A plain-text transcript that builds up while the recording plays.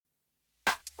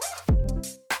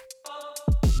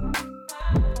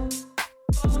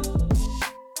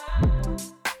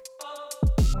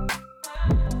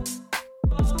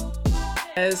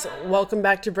Guys, welcome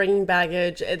back to Bringing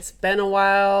Baggage. It's been a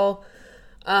while.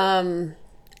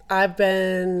 I've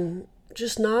been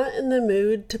just not in the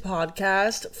mood to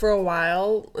podcast for a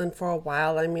while, and for a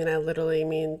while I literally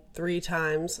mean 3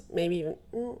 times, maybe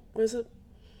even was it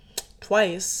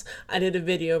twice. I did a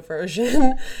video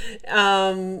version.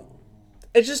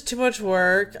 It's just too much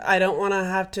work. I don't want to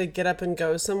have to get up and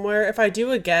go somewhere. If I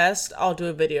do a guest, I'll do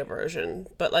a video version.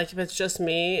 But if it's just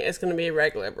me, it's going to be a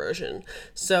regular version.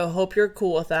 So hope you're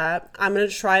cool with that. I'm going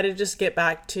to try to just get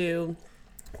back to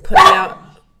putting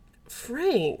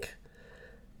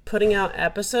out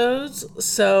episodes.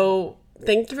 So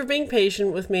thank you for being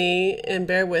patient with me and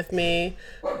bear with me.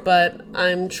 But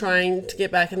I'm trying to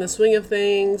get back in the swing of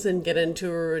things and get into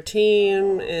a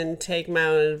routine and take my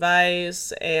own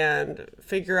advice and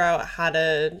figure out how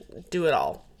to do it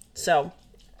all. So,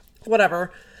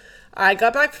 whatever. I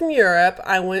got back from Europe.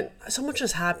 So much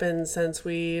has happened since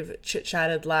we've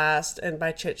chit-chatted last. And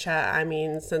by chit-chat, I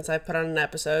mean since I put on an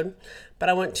episode. But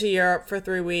I went to Europe for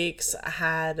 3 weeks. I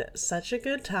had such a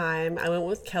good time. I went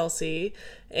with Kelsey.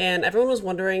 And everyone was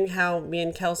wondering how me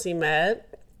and Kelsey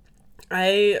met.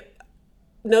 I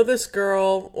know this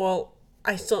girl. Well,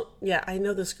 I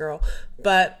know this girl.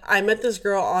 But I met this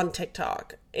girl on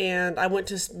TikTok. And I went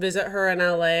to visit her in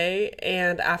LA,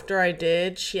 and after I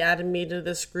did, she added me to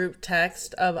this group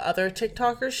text of other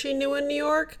TikTokers she knew in New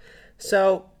York.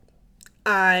 So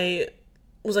I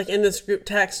was in this group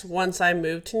text once I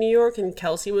moved to New York, and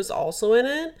Kelsey was also in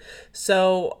it.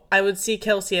 So I would see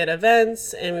Kelsey at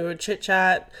events, and we would chit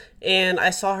chat, and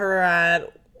I saw her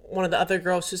at one of the other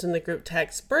girls who's in the group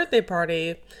text birthday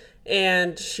party.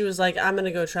 And she was like, I'm going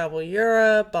to go travel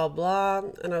Europe, blah, blah.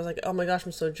 And I was like, oh my gosh,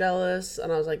 I'm so jealous.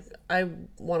 And I was like, I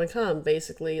want to come,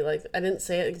 basically. I didn't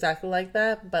say it exactly like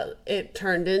that, but it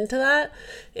turned into that.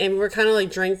 And we were kind of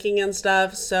drinking and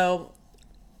stuff. So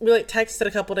we texted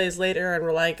a couple days later and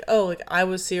we're like, oh, I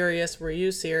was serious. Were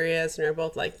you serious? And we were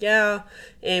both like, yeah.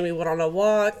 And we went on a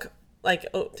walk,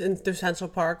 through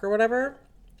Central Park or whatever.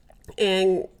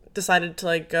 And decided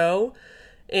to go.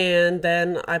 And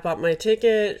then I bought my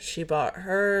ticket, she bought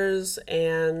hers,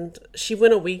 and she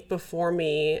went a week before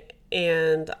me,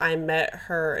 and I met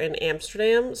her in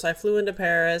Amsterdam. So I flew into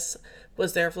Paris,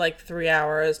 was there for 3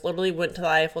 hours, literally went to the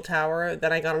Eiffel Tower,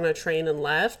 then I got on a train and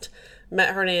left,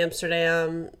 met her in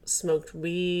Amsterdam, smoked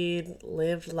weed,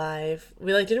 lived life.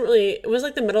 We it was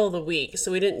the middle of the week, so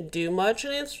we didn't do much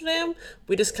in Amsterdam.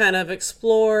 We just kind of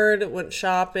explored, went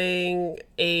shopping,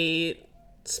 ate,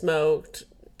 smoked,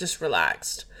 just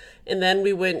relaxed. And then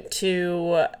we went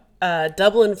to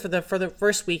Dublin for the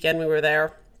first weekend we were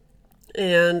there,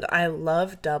 and I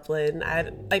love Dublin.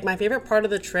 My favorite part of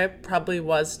the trip probably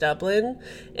was Dublin,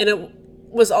 and it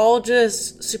was all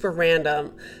just super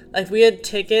random. We had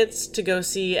tickets to go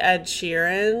see Ed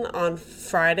Sheeran on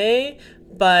Friday,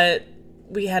 but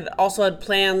we had also had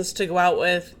plans to go out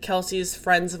with Kelsey's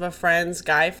friends of a friend's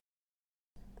guy.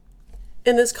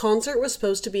 And this concert was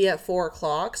supposed to be at 4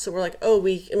 o'clock. So we're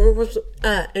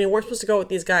we're supposed to go with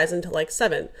these guys until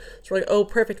 7. So we're oh,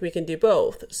 perfect, we can do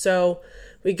both. So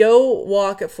we go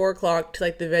walk at 4 o'clock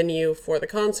to the venue for the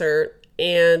concert.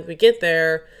 And we get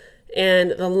there.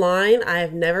 And the line, I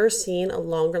have never seen a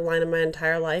longer line in my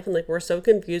entire life. And we're so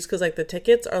confused because the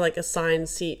tickets are assigned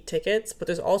seat tickets. But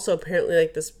there's also apparently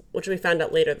this, which we found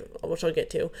out later, which I'll get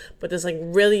to. But there's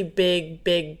really big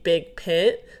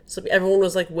pit. So everyone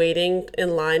was waiting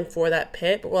in line for that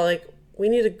pit. But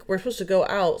we're supposed to go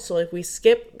out. So we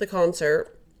skip the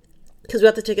concert because we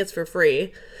got the tickets for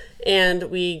free. And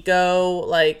we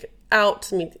go out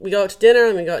to meet, we go out to dinner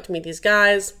and we go out to meet these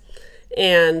guys.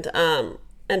 And,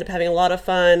 end up having a lot of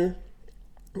fun.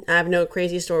 I have no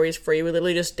crazy stories for you. We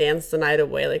literally just danced the night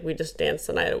away. We just danced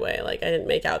the night away. I didn't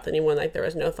make out with anyone. There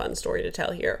was no fun story to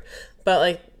tell here.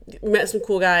 But we met some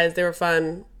cool guys. They were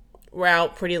fun. We're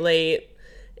out pretty late.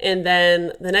 And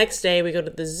then the next day we go to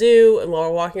the zoo. And while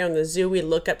we're walking around the zoo, we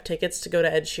look up tickets to go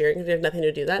to Ed Sheeran because we have nothing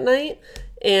to do that night.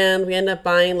 And we end up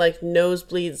buying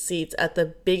nosebleed seats at the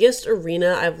biggest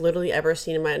arena I've literally ever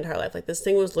seen in my entire life. This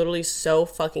thing was literally so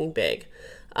fucking big.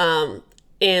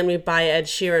 And we buy Ed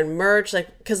Sheeran merch,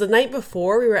 because the night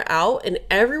before we were out and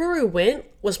everywhere we went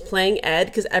was playing Ed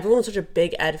because everyone was such a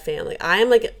big Ed fan. I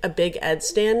am a big Ed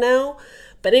stan now.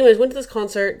 But anyways, went to this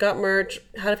concert, got merch,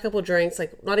 had a couple drinks,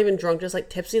 not even drunk, just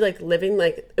tipsy, living,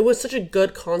 it was such a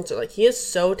good concert. He is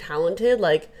so talented.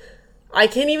 I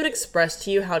can't even express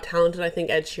to you how talented I think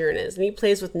Ed Sheeran is. And he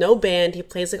plays with no band. He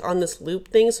plays on this loop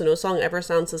thing, so no song ever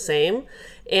sounds the same.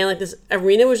 And this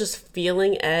arena was just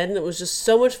feeling Ed, and it was just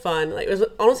so much fun. It was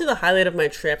honestly the highlight of my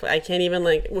trip. I can't even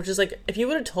which is if you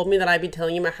would have told me that I'd be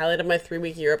telling you my highlight of my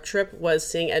 3-week Europe trip was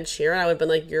seeing Ed Sheeran, I would have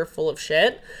been you're full of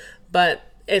shit. But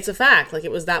it's a fact. Like,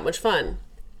 it was that much fun.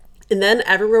 And then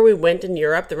everywhere we went in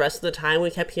Europe, the rest of the time,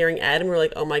 we kept hearing Ed, and we were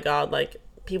like, oh my God, like,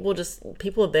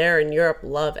 people there in Europe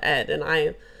love Ed, and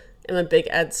I am a big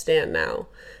Ed stan now.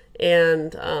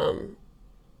 And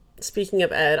speaking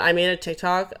of Ed, I made a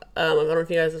TikTok. I don't know if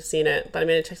you guys have seen it, but I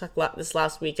made a TikTok this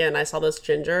last weekend. I saw this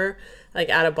ginger, like,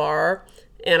 at a bar,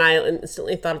 and I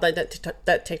instantly thought of, like,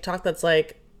 that TikTok that's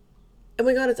like, oh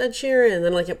my God, it's Ed Sheeran. And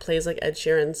then, like, it plays, like, Ed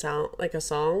Sheeran sound, like, a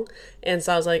song. And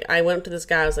so I was like, I went up to this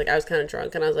guy. I was kind of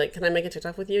drunk. And I was like, can I make a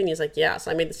TikTok with you? And he's like, yeah. So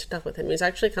I made this TikTok with him. He's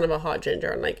actually kind of a hot ginger.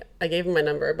 And, like, I gave him my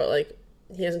number, but, like,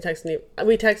 he hasn't texted me.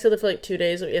 We texted for, like, 2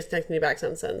 days, but he hasn't texted me back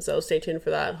since then. So stay tuned for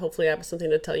that. Hopefully I have something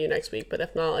to tell you next week. But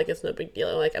if not, like, it's no big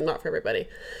deal. Like, I'm not for everybody.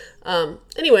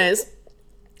 Anyways,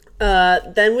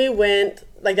 then we went,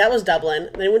 like, that was Dublin.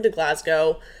 Then we went to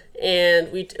Glasgow.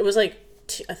 And it was, like,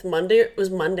 Monday. It was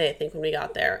Monday, I think, when we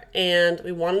got there, and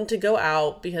we wanted to go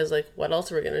out because, like, what else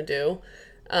are we gonna do?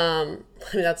 I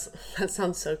mean, that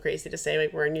sounds so crazy to say,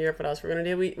 like, we're in Europe, what else we're gonna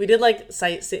do? We did, like,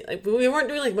 sightseeing. Like, we weren't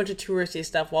doing, like, a bunch of touristy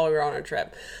stuff while we were on our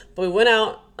trip, but we went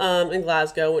out in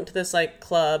Glasgow, went to this, like,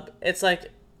 club. It's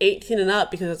like 18 and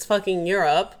up because it's fucking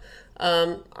Europe.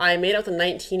 I made out with a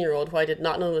 19-year-old who I did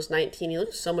not know was 19. He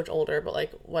looked so much older, but,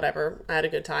 like, whatever. I had a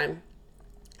good time.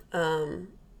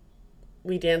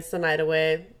 We danced the night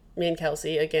away, me and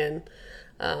Kelsey, again.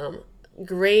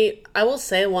 Great. I will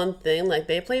say one thing, like,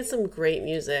 they played some great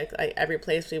music. Like, every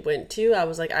place we went to, I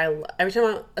was like, every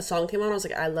time a song came on, I was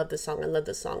like, I love this song.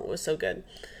 It was so good.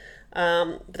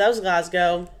 But that was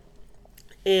Glasgow.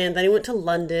 And then we went to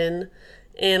London.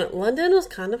 And London was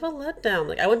kind of a letdown.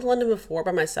 Like, I went to London before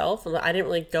by myself, and I didn't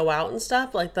really go out and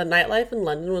stuff. But, like, the nightlife in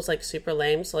London was, like, super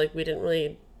lame. So, like, we didn't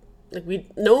really...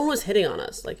 Like, no one was hitting on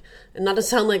us, like, and not to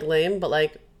sound, like, lame, but,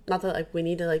 like, not that, like, we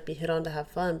need to, like, be hit on to have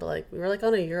fun, but, like, we were, like,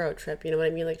 on a Euro trip, you know what I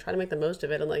mean, like, trying to make the most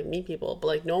of it and, like, meet people, but,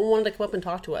 like, no one wanted to come up and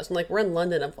talk to us, and, like, we're in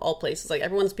London, of all places, like,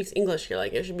 everyone speaks English here,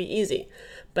 like, it should be easy,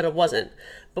 but it wasn't,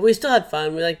 but we still had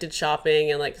fun. We, like, did shopping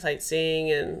and, like,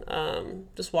 sightseeing, and,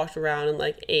 just walked around and,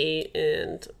 like, ate,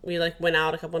 and we, like, went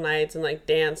out a couple nights and, like,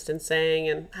 danced and sang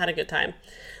and had a good time.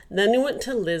 Then we went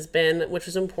to Lisbon, which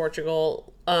was in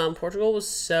Portugal. Portugal was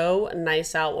so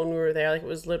nice out when we were there. Like, it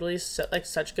was literally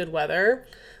such good weather,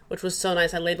 which was so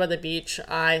nice. I laid by the beach.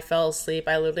 I fell asleep.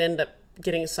 I literally ended up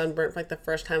getting sunburnt for, like, the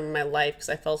first time in my life because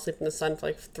I fell asleep in the sun for,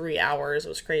 like, 3 hours. It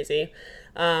was crazy.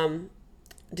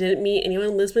 Didn't meet anyone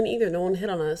in Lisbon either. No one hit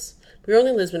on us. We were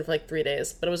only in Lisbon for, like, 3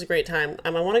 days, but it was a great time. I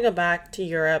want to go back to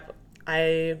Europe.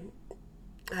 I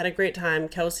had a great time.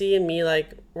 Kelsey and me,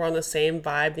 like, were on the same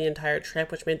vibe the entire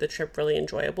trip, which made the trip really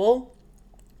enjoyable.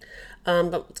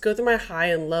 But let's go through my high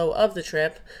and low of the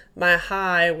trip. My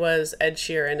high was Ed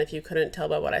Sheeran, if you couldn't tell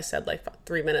by what I said, like,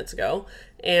 3 minutes ago.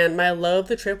 And my low of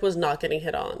the trip was not getting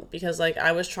hit on because, like,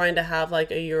 I was trying to have, like,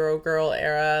 a Euro girl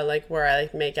era, like, where I,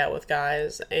 like, make out with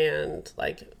guys and,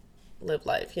 like, live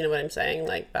life. You know what I'm saying?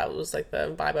 Like, that was, like,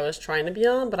 the vibe I was trying to be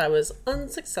on, but I was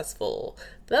unsuccessful.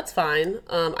 But that's fine.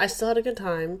 I still had a good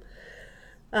time.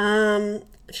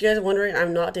 If you guys are wondering,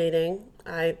 I'm not dating.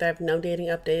 I have no dating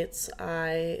updates.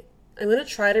 I'm going to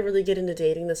try to really get into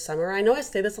dating this summer. I know I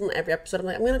say this on every episode. I'm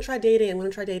like, I'm going to try dating.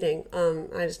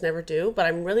 I just never do, but I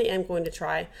really am going to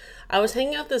try. I was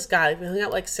hanging out with this guy. We hung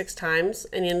out like 6 times,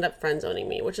 and he ended up friend zoning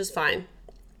me, which is fine.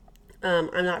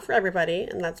 I'm not for everybody,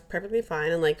 and that's perfectly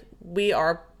fine. And, like, we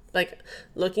are, like,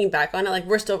 looking back on it, like,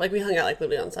 we're still, like, we hung out, like,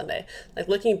 literally on Sunday. Like,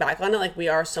 looking back on it, like, we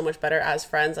are so much better as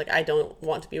friends. Like, I don't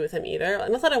want to be with him either. Like,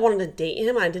 not that I wanted to date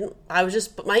him.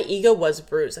 But my ego was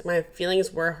bruised. Like, my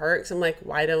feelings were hurt, because I'm like,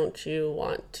 why don't you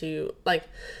want to, like,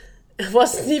 it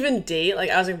wasn't even date.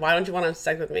 Like, I was like, why don't you want to have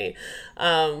sex with me?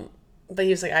 But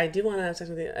he was like, I do want to have sex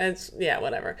with you. Yeah,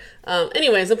 whatever.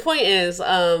 Anyways, the point is,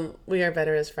 we are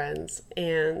better as friends,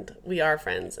 and we are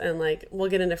friends. And, like, we'll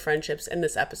get into friendships in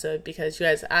this episode because you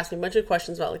guys asked me a bunch of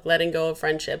questions about, like, letting go of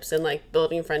friendships and, like,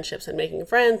 building friendships and making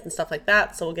friends and stuff like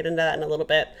that. So we'll get into that in a little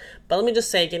bit. But let me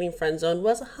just say, getting friend zoned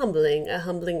was a humbling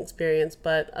experience,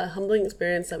 but a humbling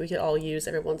experience that we could all use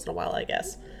every once in a while, I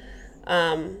guess.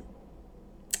 But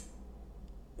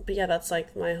yeah, that's,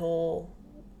 like, my whole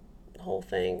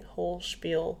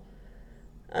spiel.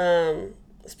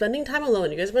 Spending time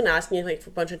alone. You guys have been asking me, like, for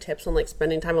a bunch of tips on, like,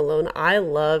 spending time alone. I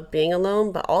love being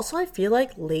alone, but also I feel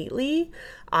like lately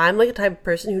I'm, like, a type of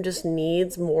person who just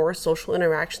needs more social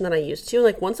interaction than I used to.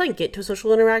 Like, once I get to a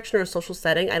social interaction or a social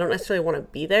setting, I don't necessarily want to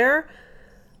be there.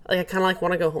 Like, I kind of, like,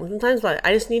 want to go home sometimes, but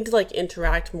I just need to, like,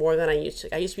 interact more than I used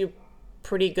to. I used to be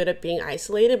pretty good at being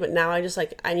isolated, but now I just,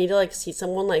 like, I need to, like, see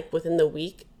someone, like, within the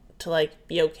week to, like,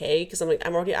 be okay, because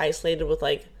I'm already isolated with,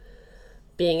 like,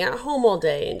 being at home all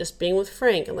day and just being with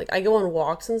Frank, and like I go on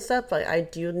walks and stuff, like I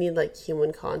do need like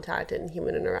human contact and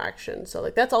human interaction. So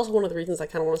like that's also one of the reasons I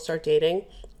kind of want to start dating.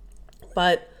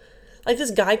 But like this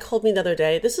guy called me the other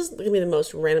day. This is gonna be the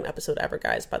most random episode ever,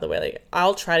 guys, by the way. Like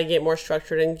I'll try to get more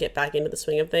structured and get back into the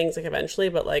swing of things like eventually,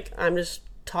 but like I'm just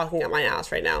talking at my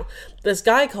ass right now. This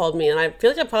guy called me, and I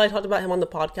feel like I probably talked about him on the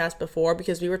podcast before,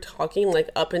 because we were talking like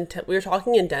we were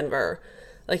talking in Denver.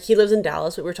 Like he lives in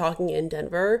Dallas, but we were talking in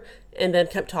Denver, and then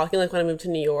kept talking like when I moved to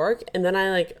New York. And then I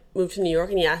like moved to New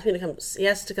York, and he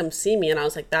asked to come see me, and I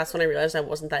was like, that's when I realized I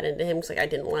wasn't that into him, because like I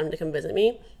didn't want him to come visit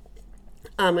me.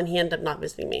 And he ended up not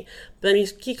visiting me. But then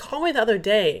he called me the other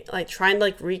day, like trying to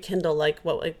like rekindle like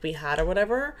what like we had or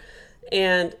whatever.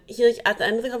 And he like at the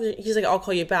end of the conversation, he's like, I'll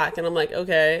call you back. And I'm like,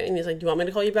 okay. And he's like, do you want me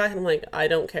to call you back? And I'm like, I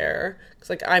don't care, because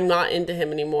like I'm not into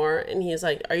him anymore. And he's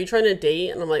like, are you trying to date?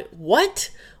 And I'm like, what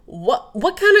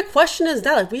kind of question is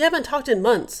that? Like we haven't talked in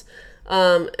months.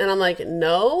 And I'm like,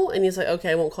 no. And he's like,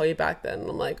 okay, I won't call you back then. And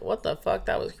I'm like, what the fuck?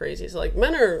 That was crazy. So like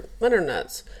men are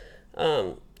nuts.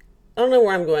 I don't know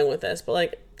where I'm going with this, but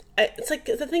like, it's like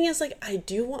the thing is like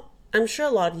I'm sure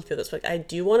a lot of you feel this, but like, I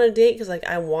do want to date because like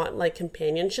I want like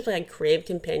companionship, like I crave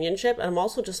companionship, and I'm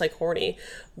also just like horny,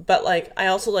 but like I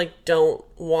also like don't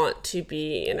want to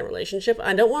be in a relationship.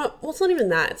 I don't want, well, it's not even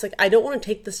that. It's like I don't want to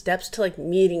take the steps to like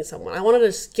meeting someone. I wanted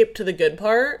to skip to the good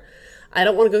part. I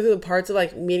don't want to go through the parts of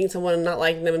like meeting someone and not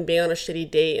liking them and being on a shitty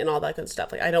date and all that good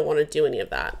stuff. Like I don't want to do any of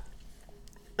that.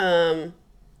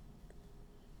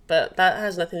 But that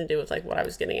has nothing to do with like what I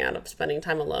was getting out of spending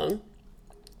time alone.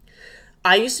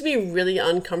 I used to be really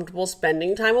uncomfortable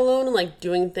spending time alone and like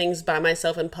doing things by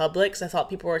myself in public, because I thought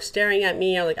people were staring at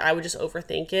me, or like I would just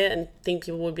overthink it and think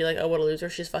people would be like, oh, what a loser,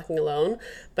 she's fucking alone.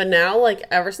 But now, like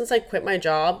ever since I quit my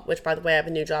job, which by the way I have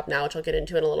a new job now, which I'll get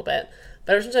into in a little bit,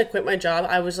 but ever since I quit my job,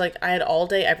 I was like, I had all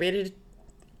day every day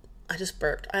I just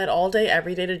burped. I had all day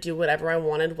every day to do whatever I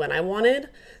wanted when I wanted.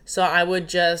 So I would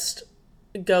just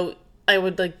go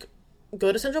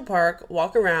to Central Park,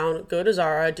 walk around, go to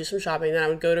Zara, do some shopping, then I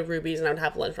would go to Ruby's and I would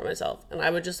have lunch for myself. And I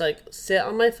would just like sit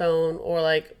on my phone, or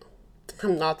like,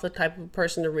 I'm not the type of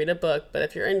person to read a book, but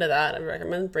if you're into that, I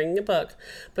recommend bringing a book.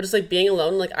 But just like being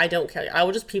alone, like I don't care. I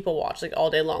would just people watch like all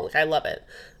day long. Like I love it.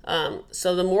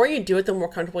 So the more you do it, the more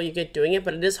comfortable you get doing it,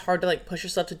 but it is hard to like push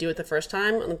yourself to do it the first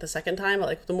time and like the second time. But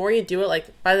like the more you do it,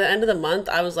 like by the end of the month,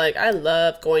 I was like, I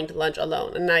love going to lunch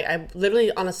alone. And I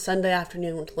literally on a Sunday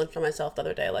afternoon went to lunch by myself the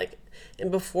other day. Like, and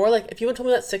before, like if you would told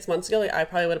me that 6 months ago, like I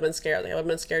probably would have been scared. Like I would have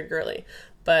been scared girly.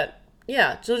 But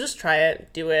yeah, so just try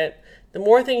it, do it. The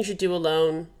more things you do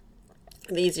alone,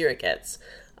 the easier it gets.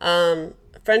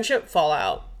 Friendship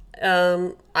fallout.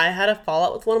 I had a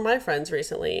fallout with one of my friends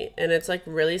recently, and it's like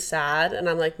really sad, and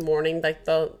I'm like mourning like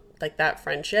that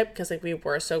friendship, because like we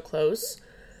were so close.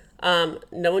 No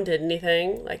one did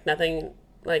anything, like nothing,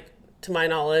 like to my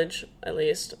knowledge at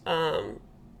least.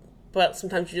 But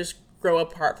sometimes you just grow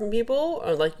apart from people,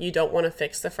 or like you don't want to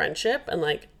fix the friendship, and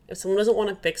like if someone doesn't want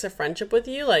to fix a friendship with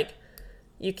you, like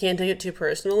you can't take it too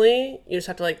personally. You just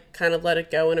have to like kind of let it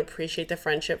go and appreciate the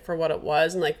friendship for what it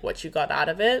was and like what you got out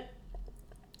of it.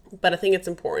 But I think it's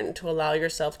important to allow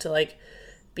yourself to like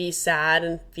be sad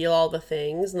and feel all the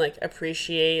things and like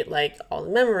appreciate like all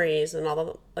the memories and all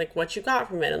the like what you got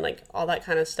from it and like all that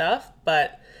kind of stuff.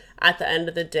 But at the end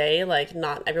of the day, like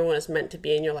not everyone is meant to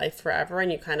be in your life forever,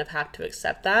 and you kind of have to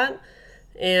accept that.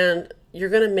 And you're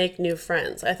going to make new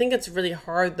friends. I think it's really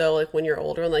hard though, like when you're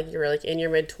older and like you're like in your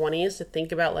mid-20s, to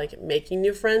think about like making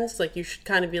new friends. Like you should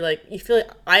kind of be like, you feel like,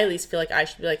 I at least feel like I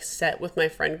should be like set with my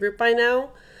friend group by now.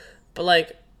 But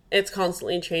like it's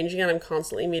constantly changing, and I'm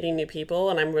constantly meeting new people,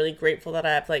 and I'm really grateful that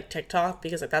I have like TikTok,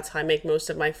 because like that's how I make most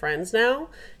of my friends now.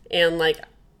 And like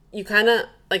you kind of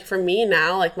like, for me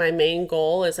now, like my main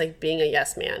goal is like being a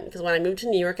yes man, because when I moved to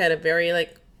New York I had a very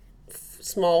like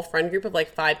small friend group of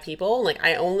like 5 people, and like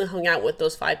I only hung out with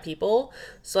those 5 people.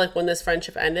 So like when this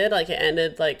friendship ended, like it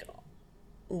ended like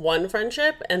one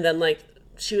friendship, and then like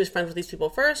she was friends with these people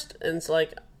first, and so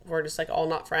like we're just like all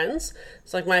not friends.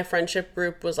 So like my friendship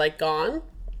group was like gone.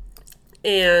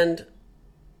 And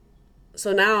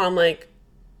so now I'm like,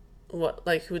 what,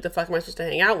 like who the fuck am I supposed to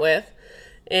hang out with?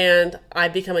 And I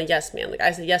become a yes man. Like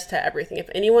I say yes to everything.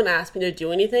 If anyone asks me to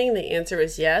do anything, the answer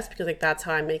is yes, because like that's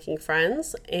how I'm making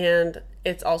friends. And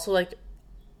it's also like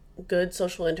good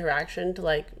social interaction to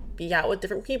like be out with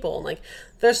different people. And like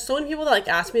there's so many people that like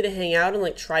asked me to hang out and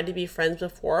like tried to be friends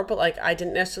before, but like I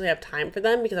didn't necessarily have time for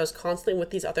them because I was constantly with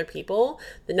these other people.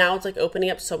 That now it's like opening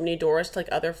up so many doors to like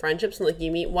other friendships, and like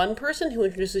you meet one person who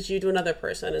introduces you to another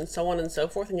person, and so on and so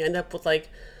forth, and you end up with like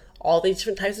all these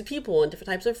different types of people and different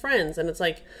types of friends. And it's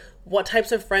like, what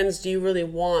types of friends do you really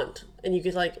want? And you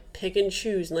could like pick and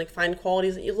choose and like find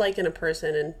qualities that you like in a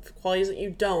person and qualities that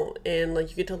you don't. And like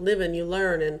you get to live and you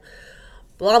learn and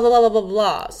blah, blah, blah, blah, blah,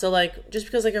 blah. So like, just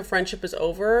because like a friendship is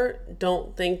over,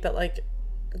 don't think that like,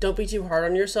 don't be too hard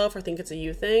on yourself or think it's a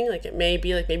you thing. Like it may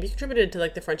be like, maybe you contributed to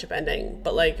like the friendship ending,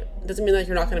 but like, it doesn't mean like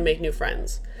you're not going to make new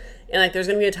friends. And like, there's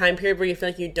going to be a time period where you feel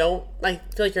like you don't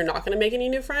like, feel like you're not going to make any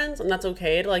new friends, and that's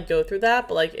okay to like go through that.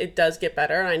 But like, it does get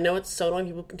better. And I know it's so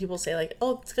annoying. People say like,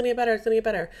 oh, it's going to get better. It's going to get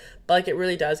better. But like, it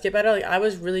really does get better. Like I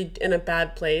was really in a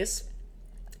bad place.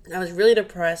 I was really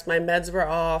depressed. My meds were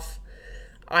off.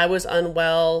 I was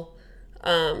unwell.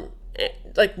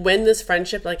 Like when this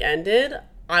friendship like ended,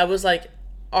 I was like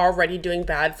already doing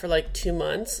bad for like 2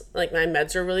 months. Like my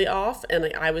meds are really off and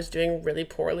like I was doing really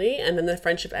poorly, and then the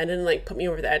friendship ended and like put me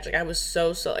over the edge. Like I was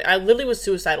so like, I literally was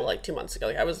suicidal like 2 months ago.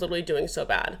 Like I was literally doing so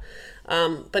bad.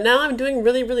 But now I'm doing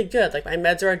really, really good. Like my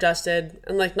meds are adjusted,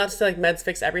 and like not to say like meds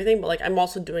fix everything, but like I'm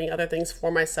also doing other things for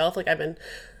myself. Like I've been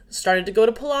started to go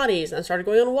to Pilates, and I started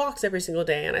going on walks every single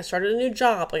day, and I started a new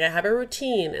job. Like I have a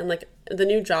routine, and like the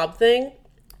new job thing,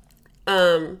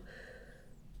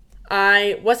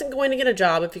 I wasn't going to get a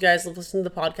job. If you guys listen to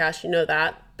the podcast, you know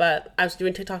that. But I was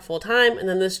doing TikTok full time. And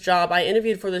then this job, I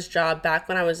interviewed for this job back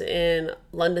when I was in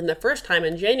London the first time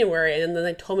in January. And then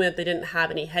they told me that they didn't have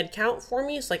any headcount for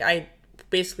me. So like I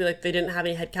basically like they didn't have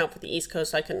any headcount for the East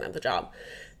Coast, so I couldn't have the job.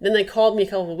 Then they called me a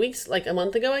couple of weeks, like a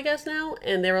month ago, I guess now.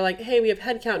 And they were like, hey, we have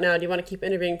headcount now. Do you want to keep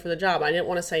interviewing for the job? I didn't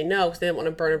want to say no because they didn't want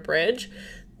to burn a bridge.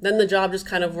 Then the job just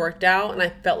kind of worked out, and I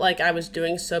felt like I was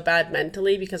doing so bad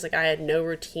mentally because like I had no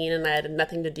routine and I had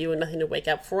nothing to do and nothing to wake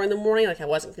up for in the morning. Like I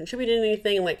wasn't contributing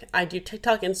anything. Like I do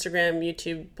TikTok, Instagram,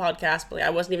 YouTube, podcast, but like I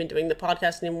wasn't even doing the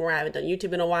podcast anymore. I haven't done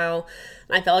YouTube in a while.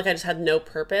 And I felt like I just had no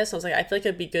purpose. I was like, I feel like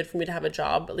it'd be good for me to have a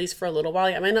job at least for a little while.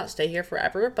 Like, I might not stay here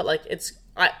forever, but like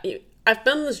I've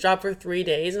been in this job for 3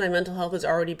 days and my mental health is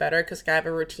already better because I have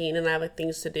a routine and I have like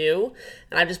things to do,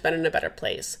 and I've just been in a better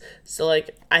place. So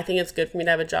like I think it's good for me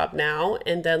to have a job now,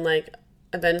 and then like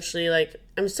eventually like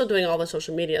I'm still doing all the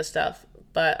social media stuff,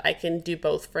 but I can do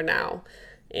both for now.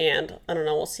 And I don't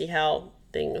know, we'll see how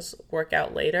things work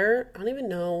out later. I don't even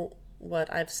know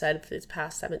what I've said for these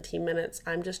past 17 minutes.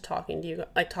 I'm just talking to you,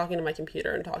 like talking to my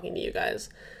computer and talking to you guys.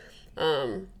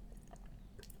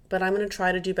 But I'm going to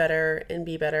try to do better and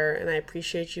be better. And I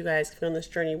appreciate you guys coming on this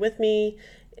journey with me.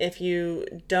 If you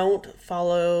don't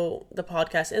follow the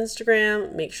podcast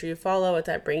Instagram, make sure you follow. It's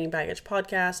at Bringing Baggage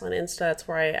Podcast on Insta. That's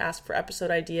where I ask for episode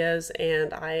ideas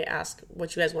and I ask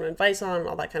what you guys want advice on and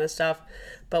all that kind of stuff.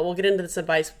 But we'll get into this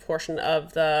advice portion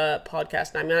of the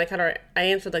podcast. And I mean, I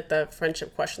answered like the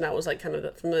friendship question. That was like kind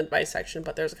of from the advice section,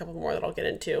 but there's a couple more that I'll get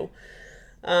into.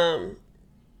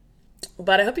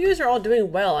 But I hope you guys are all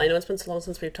doing well. I know it's been so long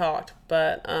since we've talked,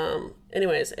 but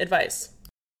anyways, advice.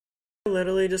 I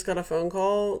literally just got a phone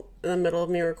call in the middle of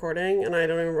me recording, and I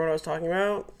don't even remember what I was talking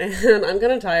about, and I'm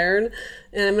kind of tired,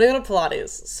 and I'm gonna go to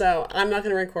Pilates, so I'm not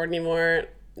gonna record anymore.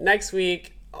 Next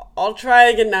week, I'll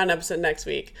try getting out an episode next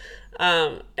week,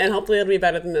 and hopefully it'll be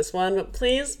better than this one. But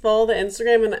please follow the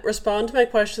Instagram and respond to my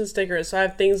question stickers so I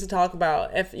have things to talk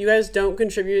about. If you guys don't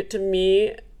contribute to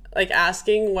me like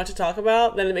asking what to talk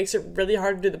about, then it makes it really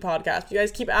hard to do the podcast. You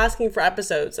guys keep asking for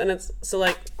episodes, and it's so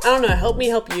like, I don't know, help me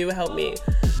help you, help me.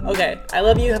 Okay, I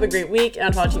love you, have a great week, and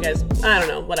I'll talk to you guys, I don't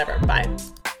know, whatever, bye.